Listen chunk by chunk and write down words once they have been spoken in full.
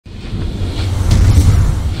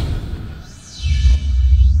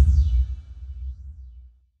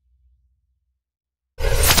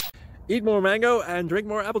Eat more mango and drink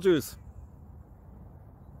more apple juice.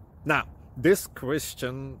 Now, this video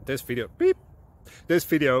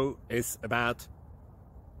is about...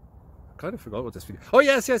 I kind of forgot what this video... Oh,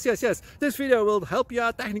 yes. This video will help you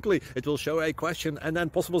out technically. It will show a question and then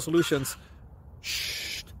possible solutions.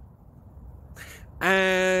 Shh.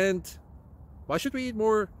 And why should we eat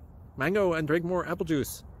more mango and drink more apple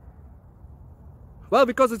juice? Well,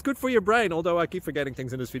 because it's good for your brain, although I keep forgetting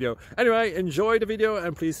things in this video. Anyway, enjoy the video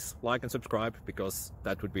and please like and subscribe, because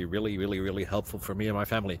that would be really helpful for me and my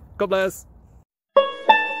family. God bless!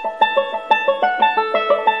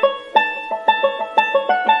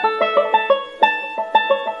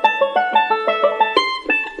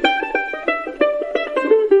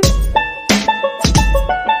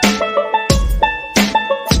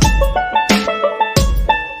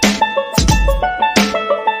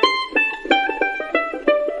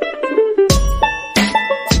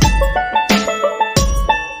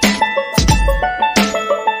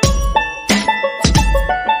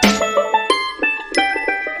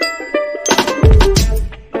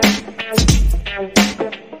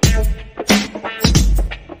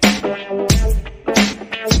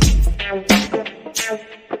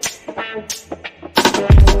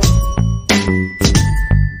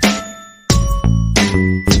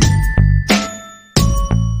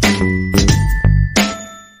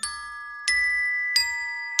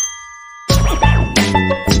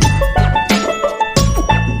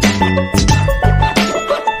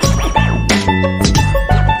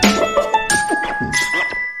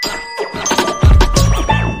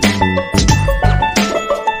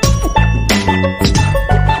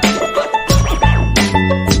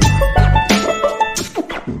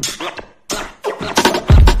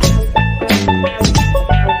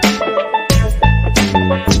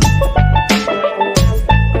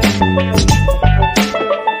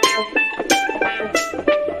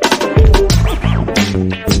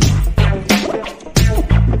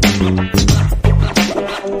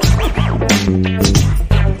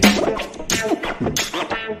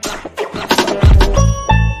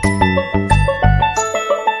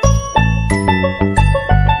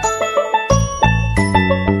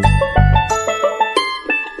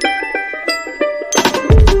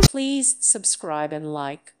 Please subscribe and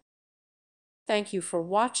like. Thank you for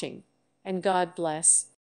watching, and God bless.